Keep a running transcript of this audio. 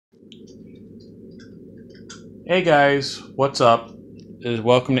Hey guys, what's up?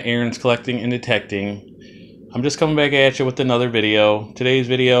 Welcome to Aaron's Collecting and Detecting. I'm just coming back at you with another video. Today's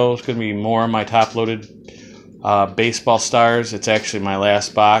video is going to be more of my top-loaded baseball stars. It's actually my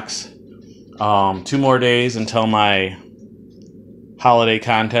last box. 2 more days until my holiday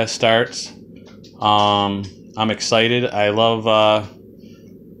contest starts. I'm excited. I love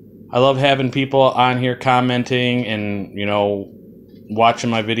having people on here commenting and watching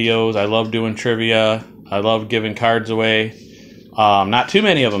my videos. I love doing trivia. I love giving cards away. Not too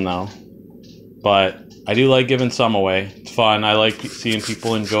many of them though, but I do like giving some away. It's fun. I like seeing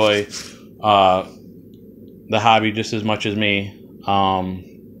people enjoy the hobby just as much as me.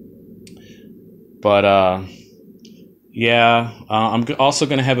 Yeah, I'm also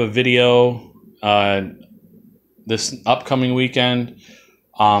going to have a video this upcoming weekend.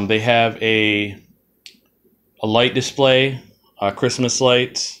 They have a light display, Christmas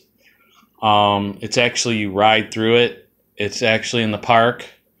lights. It's actually, you ride through it. It's actually in the park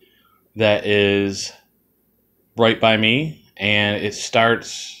that is right by me, and it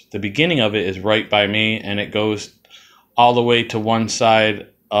starts, the beginning of it is right by me, and it goes all the way to one side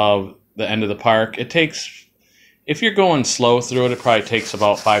of the end of the park. It takes, if you're going slow through it, it probably takes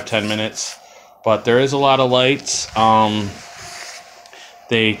about 5-10 minutes, but there is a lot of lights.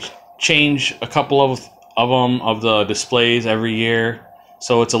 They change a couple of them, of the displays every year.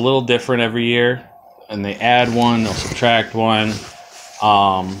 So it's a little different every year, and they add one, they'll subtract one.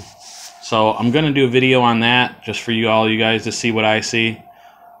 So I'm going to do a video on that just for all you guys to see what I see.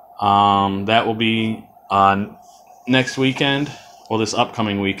 That will be next weekend, well, this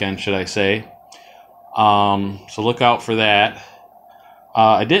upcoming weekend, should I say. So look out for that.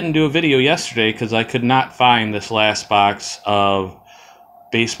 I didn't do a video yesterday because I could not find this last box of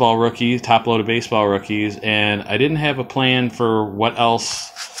baseball rookies, top-loaded baseball rookies, and I didn't have a plan for what else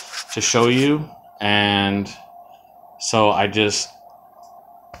to show you, and so I just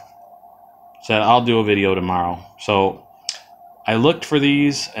said I'll do a video tomorrow. So I looked for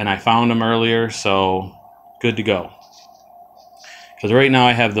these and I found them earlier, so good to go. Because right now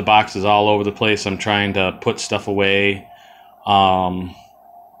I have the boxes all over the place. I'm trying to put stuff away,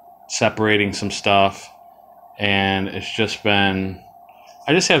 separating some stuff, and it's just been,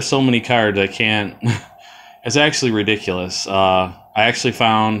 I just have so many cards I can't. It's actually ridiculous. I actually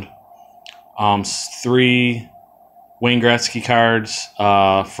found 3 Wayne Gretzky cards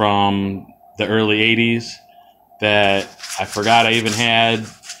from the early 80s that I forgot I even had.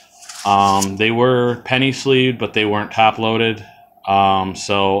 They were penny sleeved, but they weren't top loaded.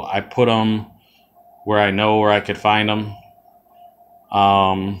 So I put them where I know where I could find them.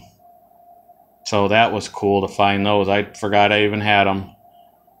 So that was cool to find those. I forgot I even had them.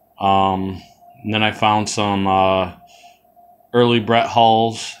 And then I found some early Brett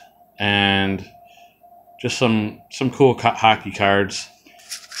Hulls and just some cool hockey cards.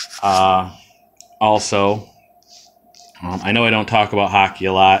 Also, I know I don't talk about hockey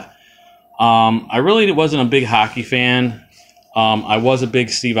a lot. I really wasn't a big hockey fan. I was a big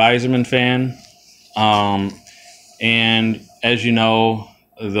Steve Yzerman fan. And as you know,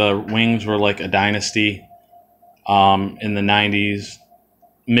 the Wings were like a dynasty in the 90s.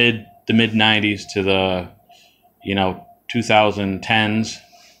 The mid 90s to the 2010s.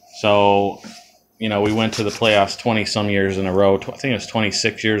 So we went to the playoffs 20 some years in a row. I think it was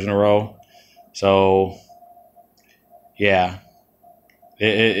 26 years in a row. So yeah,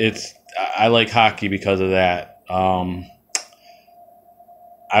 it's I like hockey because of that. I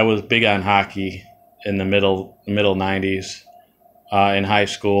was big on hockey in the middle 90s, in high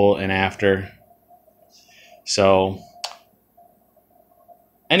school and after. So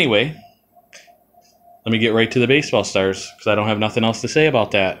anyway, let me get right to the baseball stars because I don't have nothing else to say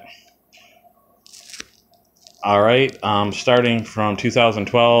about that. All right, starting from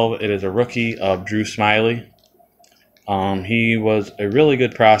 2012, it is a rookie of Drew Smyly. He was a really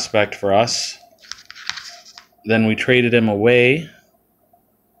good prospect for us. Then we traded him away.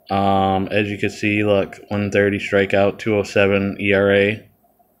 As you can see, look, 130 strikeout, 207 ERA.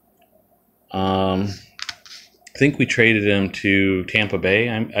 I think we traded him to Tampa Bay,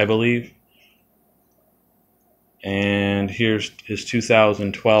 I believe. And here's his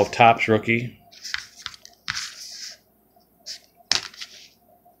 2012 Topps rookie.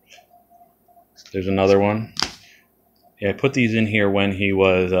 There's another one. Yeah, I put these in here when he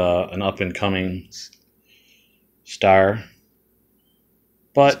was an up-and-coming star.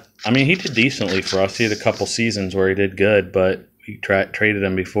 But, I mean, he did decently for us. He had a couple seasons where he did good, but we traded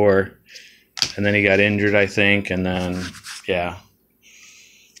him before. And then he got injured, I think, and then, yeah.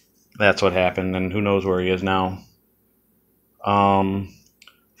 That's what happened, and who knows where he is now.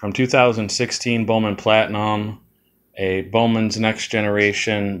 From 2016 Bowman Platinum, a Bowman's Next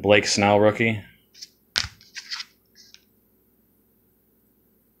Generation Blake Snell rookie.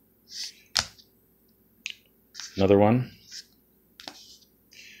 Another one.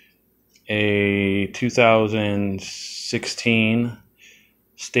 A 2016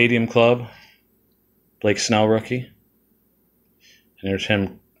 Stadium Club Blake Snell rookie. And there's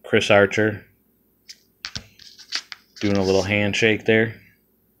him, Chris Archer, doing a little handshake there.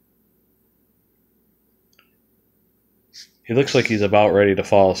 He looks like he's about ready to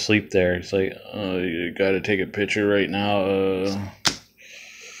fall asleep there. He's like, oh, you got to take a picture right now.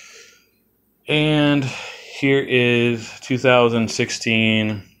 And here is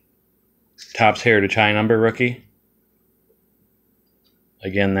 2016 Topps Heritage High Number rookie.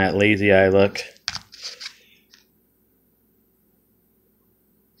 Again, that lazy eye look.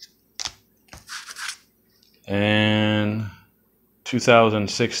 And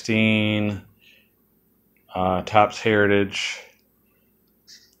 2016 Topps Heritage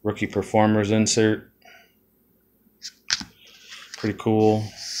Rookie Performers insert. Pretty cool.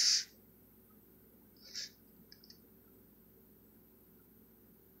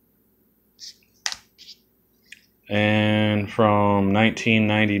 And from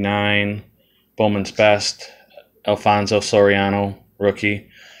 1999 Bowman's Best Alfonso Soriano rookie.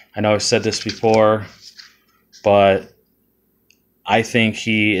 I know I've said this before, but I think I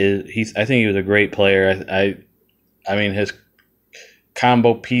think he was a great player. I mean his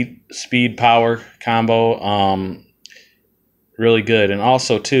combo speed power combo really good. And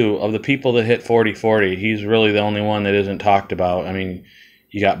also too, of the people that hit 40-40, he's really the only one that isn't talked about. I mean,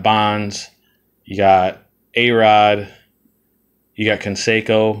 you got Bonds, you got A-Rod, you got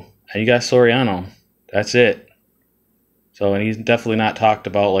Canseco, and you got Soriano. That's it. So, and he's definitely not talked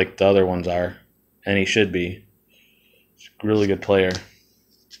about like the other ones are, and he should be. He's a really good player.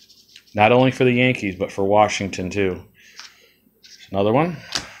 Not only for the Yankees, but for Washington too. Another one.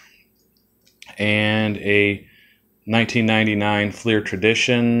 And a 1999 Fleer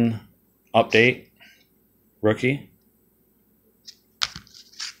Tradition update rookie.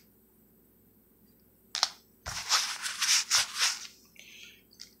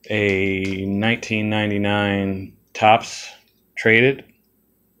 A 1999 Topps Traded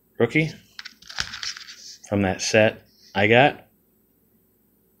rookie from that set I got.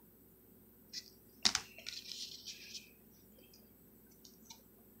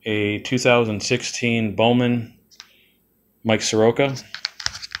 A 2016 Bowman Mike Soroka.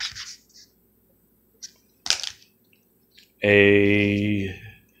 A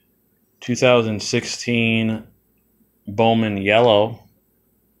 2016 Bowman Yellow.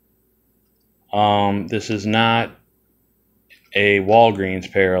 This is not a Walgreens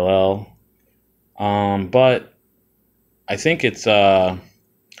parallel, but I think it's you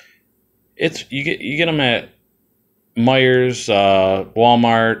get them at Myers,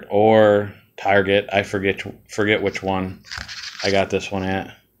 Walmart, or Target. I forget which one I got this one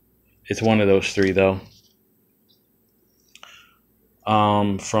at. It's one of those three though.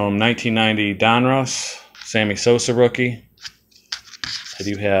 From 1990 Donruss, Sammy Sosa rookie. I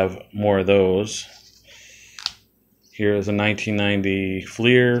do have more of those. Here is a 1990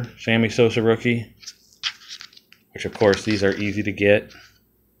 Fleer Sammy Sosa rookie, which of course these are easy to get.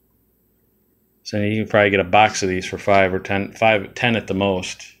 So you can probably get a box of these for 5 or 10 at the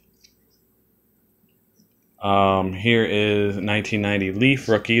most. Here is 1990 Leaf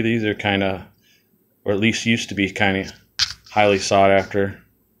rookie. These are kind of, or at least used to be kind of highly sought after.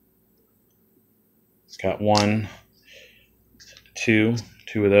 Got two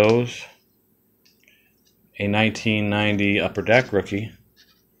of those. A 1990 Upper Deck rookie.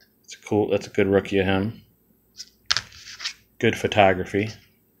 It's cool. That's a good rookie of him. Good photography.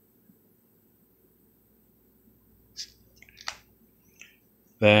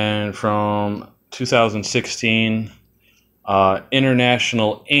 Then from 2016,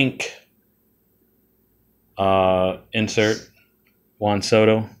 International Ink insert, Juan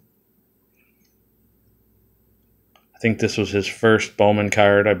Soto. I think this was his first Bowman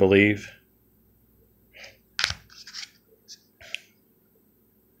card, I believe.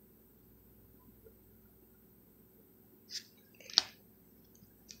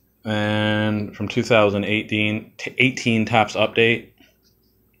 And from 2018 Topps Update,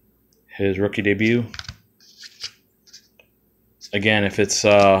 his rookie debut. Again, if it's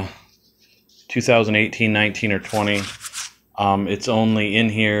 2018, 19, or 20, it's only in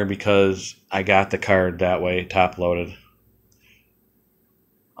here because I got the card that way, top loaded.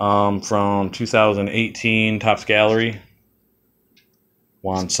 From 2018 Topps Gallery,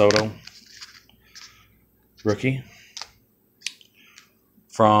 Juan Soto, rookie.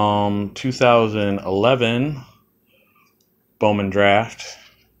 From 2011 Bowman draft,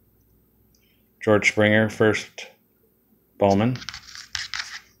 George Springer, first Bowman.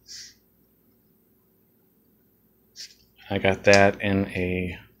 I got that in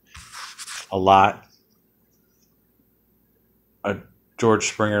a lot, a George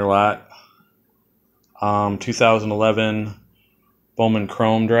Springer lot. 2011 Bowman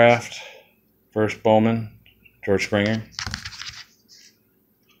Chrome draft, first Bowman, George Springer.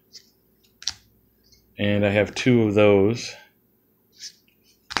 And I have two of those.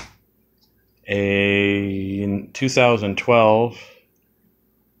 A 2012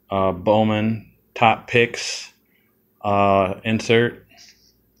 Bowman Top Picks insert,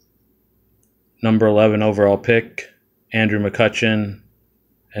 number 11 overall pick, Andrew McCutchen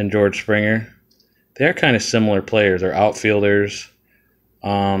and George Springer. They're kind of similar players. They're outfielders.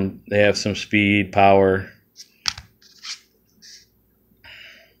 They have some speed, power.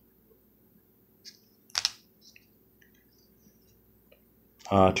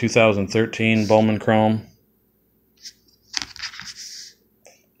 Uh, 2013 Bowman Chrome.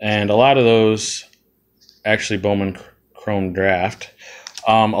 And a lot of those, actually Bowman Chrome draft.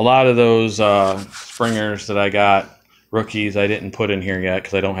 A lot of those Springers that I got, rookies, I didn't put in here yet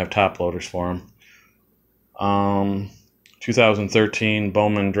because I don't have top loaders for them. 2013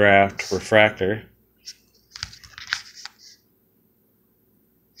 Bowman draft refractor.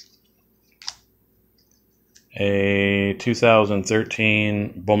 A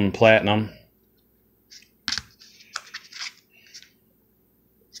 2013 Bowman Platinum.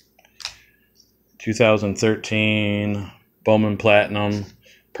 (2013) Bowman Platinum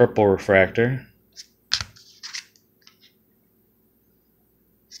purple refractor.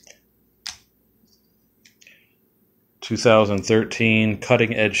 (2013)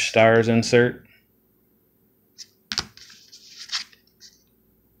 Cutting Edge Stars insert.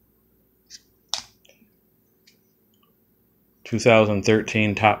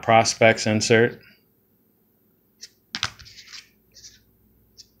 (2013) Top Prospects insert.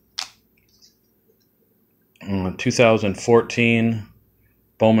 2014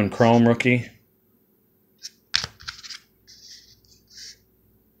 Bowman Chrome rookie.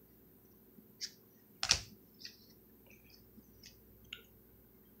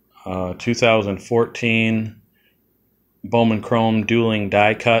 Uh, 2014 Bowman Chrome Dueling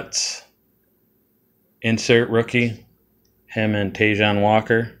Die Cuts insert rookie. Him and Tajon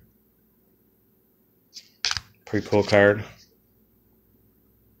Walker. Pretty cool card.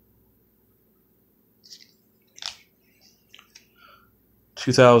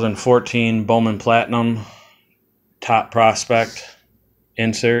 (2014) Bowman Platinum Top Prospect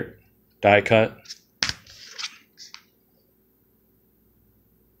insert die cut.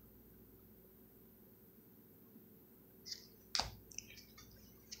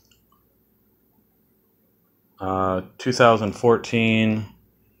 Uh, 2014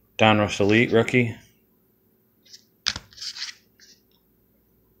 Donruss Elite rookie.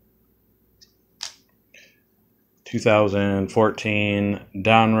 (2014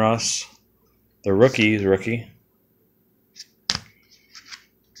 Donruss the Rookies rookie.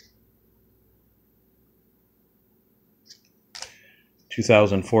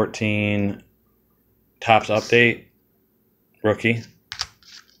 (2014 Topps Update rookie.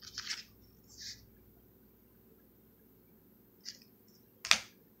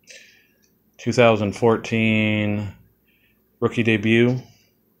 (2014 Rookie Debut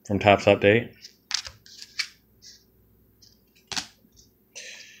from Topps Update.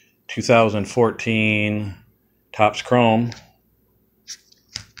 2014 Topps Chrome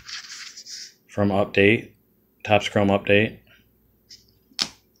from Update, Topps Chrome Update.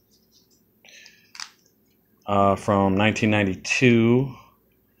 From 1992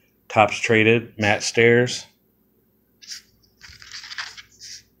 Topps Traded Matt Stairs.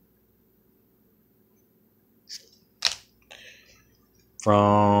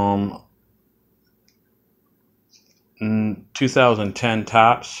 From 2010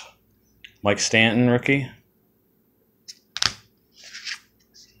 Topps Mike Stanton rookie.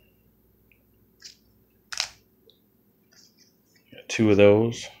 Got two of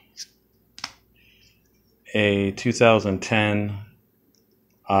those. A 2010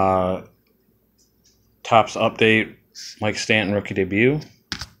 Topps Update Mike Stanton rookie debut.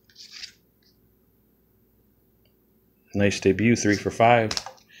 Nice debut, 3 for 5.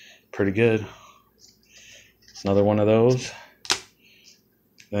 Pretty good. Another one of those.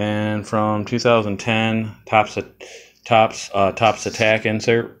 Then from 2010, Topps Attack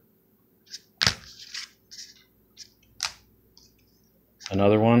insert.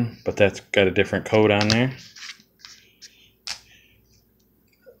 Another one, but that's got a different code on there.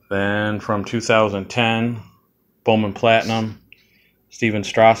 Then from 2010, Bowman Platinum, Steven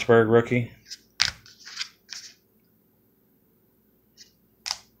Strasburg rookie.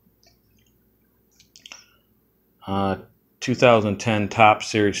 Uh, 2010 Topps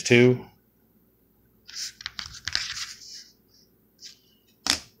Series 2.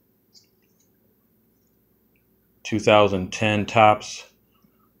 2010 Topps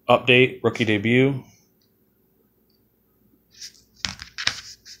Update Rookie Debut.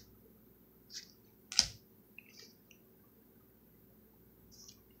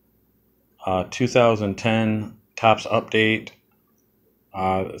 2010 Topps Update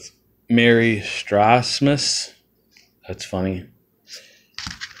Mary Strasmus. That's funny.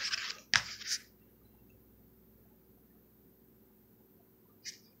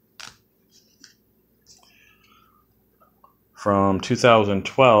 From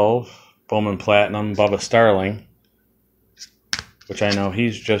 2012, Bowman Platinum, Bubba Starling, which I know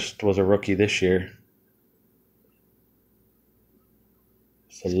he's just was a rookie this year.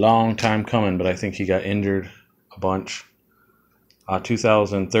 It's a long time coming, but I think he got injured a bunch.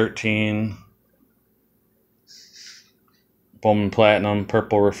 2013, Bowman Platinum,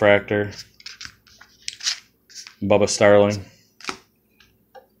 Purple Refractor, Bubba Starling.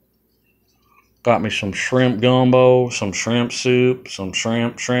 Got me some shrimp gumbo, some shrimp soup, some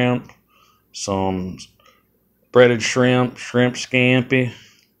shrimp, some breaded shrimp scampi.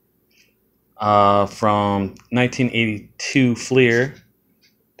 From 1982 Fleer,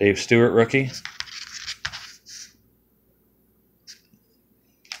 Dave Stewart rookie.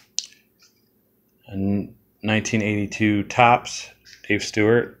 And 1982 Topps, Dave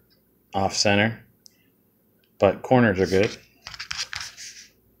Stewart, off center, but corners are good.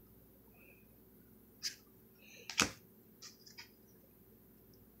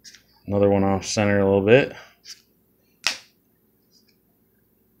 Another one off center a little bit.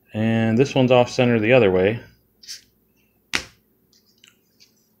 And this one's off center the other way.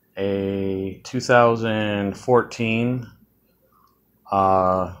 A 2014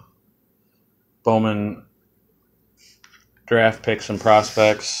 Bowman Draft Picks and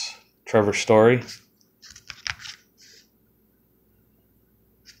Prospects, Trevor Story.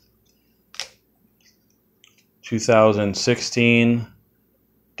 (2016)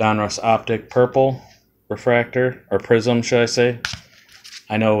 Donruss Optic Purple Refractor, or Prism, should I say?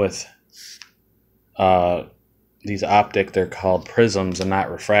 I know with these Optic, they're called Prisms and not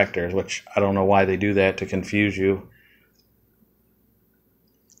Refractors, which I don't know why they do that, to confuse you.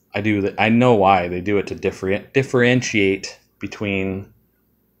 I know why they do it, to differentiate between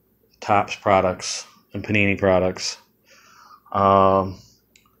Topps products and Panini products. From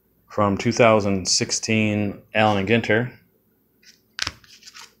 2016, Allen and Ginter.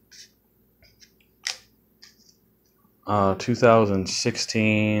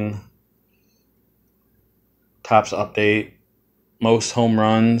 2016 Topps Update, most home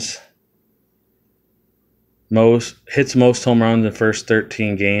runs, most home runs in the first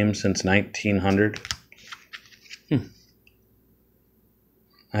 13 games since 1900.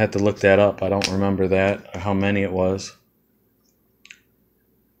 I have to look that up. I don't remember that, or how many it was.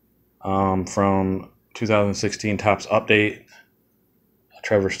 From 2016 Topps Update,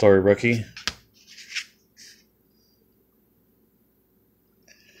 Trevor Story rookie.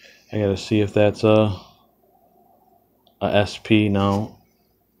 I gotta see if that's a SP. No,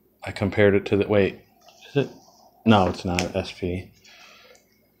 I compared it to the, wait, is it? No, it's not SP.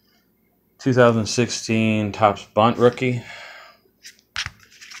 2016 Topps Bunt rookie.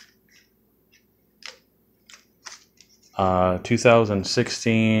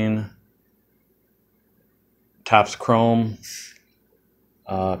 2016 Topps Chrome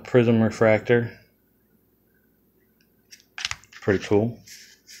Prism Refractor. Pretty cool.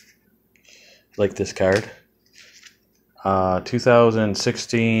 Like this card.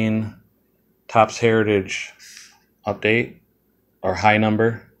 2016 Topps Heritage Update, or high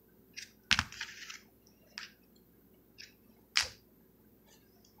number.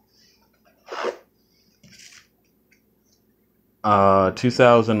 Uh,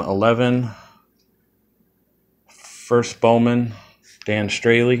 2011 First Bowman, Dan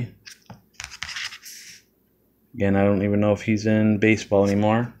Straley. Again, I don't even know if he's in baseball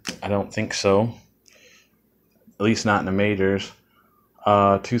anymore. I don't think so. At least not in the majors.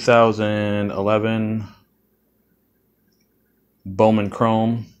 2011 Bowman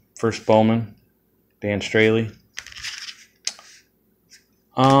Chrome, First Bowman, Dan Straley.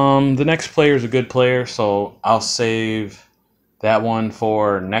 The next player is a good player, so I'll save that one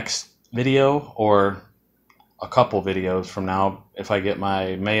for next video, or a couple videos from now if I get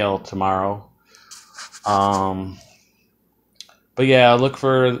my mail tomorrow. But yeah, look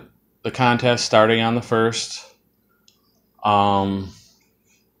for the contest starting on the 1st. I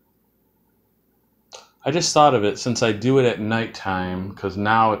just thought of it since I do it at nighttime, because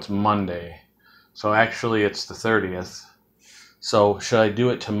now it's Monday. So actually it's the 30th. So should I do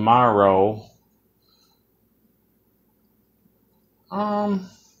it tomorrow?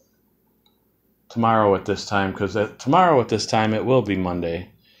 Tomorrow at this time, because tomorrow at this time it will be Monday.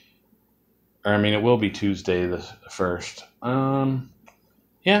 Or I mean, it will be Tuesday the 1st.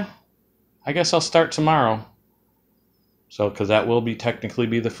 Yeah, I guess I'll start tomorrow. So, because that will be technically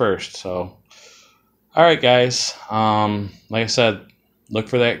be the 1st. So, all right, guys. Like I said, look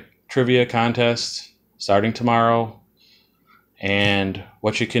for that trivia contest starting tomorrow. And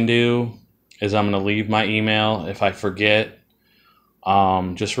what you can do is I'm going to leave my email. If I forget,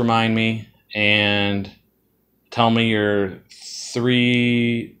 just remind me and tell me your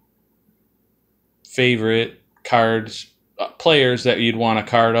 3 favorite cards, players that you'd want a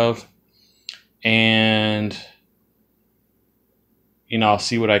card of. And, I'll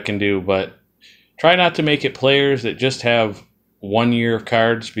see what I can do. But try not to make it players that just have 1 year of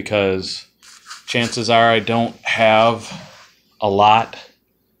cards, because chances are I don't have a lot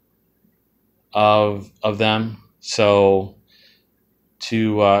of them. So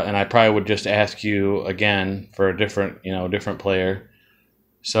and I probably would just ask you again for a different player.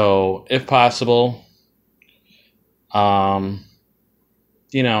 So if possible,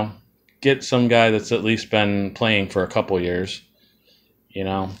 get some guy that's at least been playing for a couple years,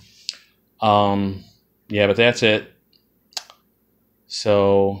 yeah, but that's it.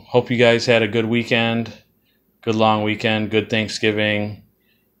 So hope you guys had a good weekend, good long weekend, good Thanksgiving.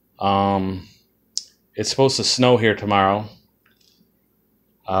 It's supposed to snow here tomorrow.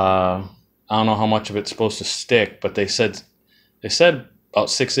 I don't know how much of it's supposed to stick, but they said about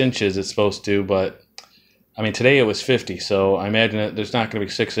 6 inches it's supposed to, but I mean, today it was 50, so I imagine that there's not going to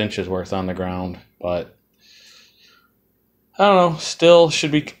be 6 inches worth on the ground, but I don't know, still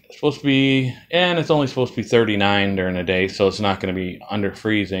supposed to be, and it's only supposed to be 39 during the day, so it's not going to be under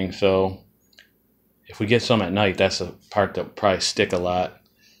freezing. So if we get some at night, that's the part that will probably stick a lot,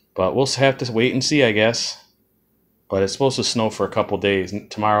 but we'll have to wait and see, I guess. But it's supposed to snow for a couple days,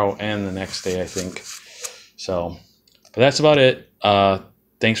 tomorrow and the next day, I think. So, but that's about it.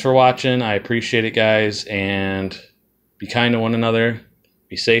 Thanks for watching. I appreciate it, guys. And be kind to one another.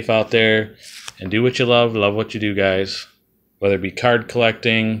 Be safe out there. And do what you love. Love what you do, guys. Whether it be card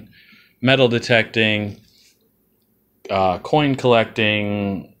collecting, metal detecting, coin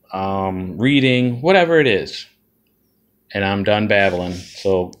collecting, reading, whatever it is. And I'm done babbling.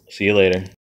 So, see you later.